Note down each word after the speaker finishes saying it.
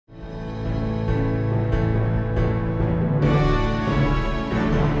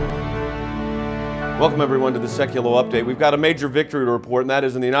Welcome everyone to the Sekulow Update. We've got a major victory to report, and that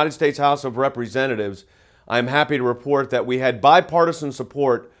is in the United States House of Representatives. I'm happy to report that we had bipartisan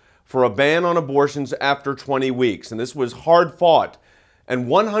support for a ban on abortions after 20 weeks. And this was hard fought. And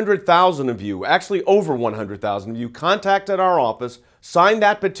 100,000 of you, actually over 100,000 of you, contacted our office, signed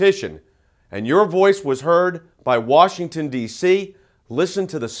that petition, and your voice was heard by Washington, D.C. Listen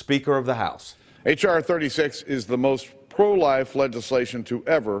to the Speaker of the House. H.R. 36 is the most pro-life legislation to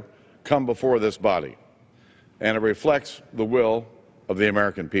ever come before this body, and it reflects the will of the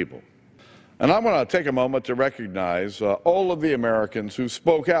American people. And I want to take a moment to recognize all of the Americans who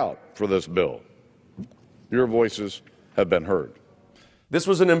spoke out for this bill. Your voices have been heard. This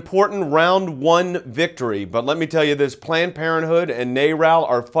was an important round one victory, but let me tell you this, Planned Parenthood and NARAL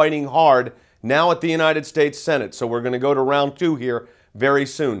are fighting hard now at the United States Senate, so we're going to go to round two here very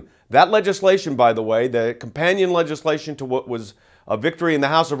soon. That legislation, by the way, the companion legislation to what was a victory in the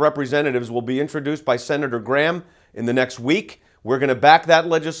House of Representatives, will be introduced by Senator Graham in the next week. We're going to back that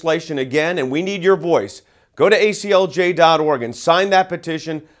legislation again, and we need your voice. Go to aclj.org and sign that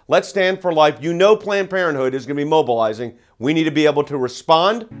petition. Let's stand for life. You know Planned Parenthood is going to be mobilizing. We need to be able to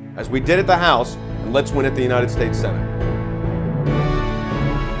respond as we did at the House, and let's win at the United States Senate.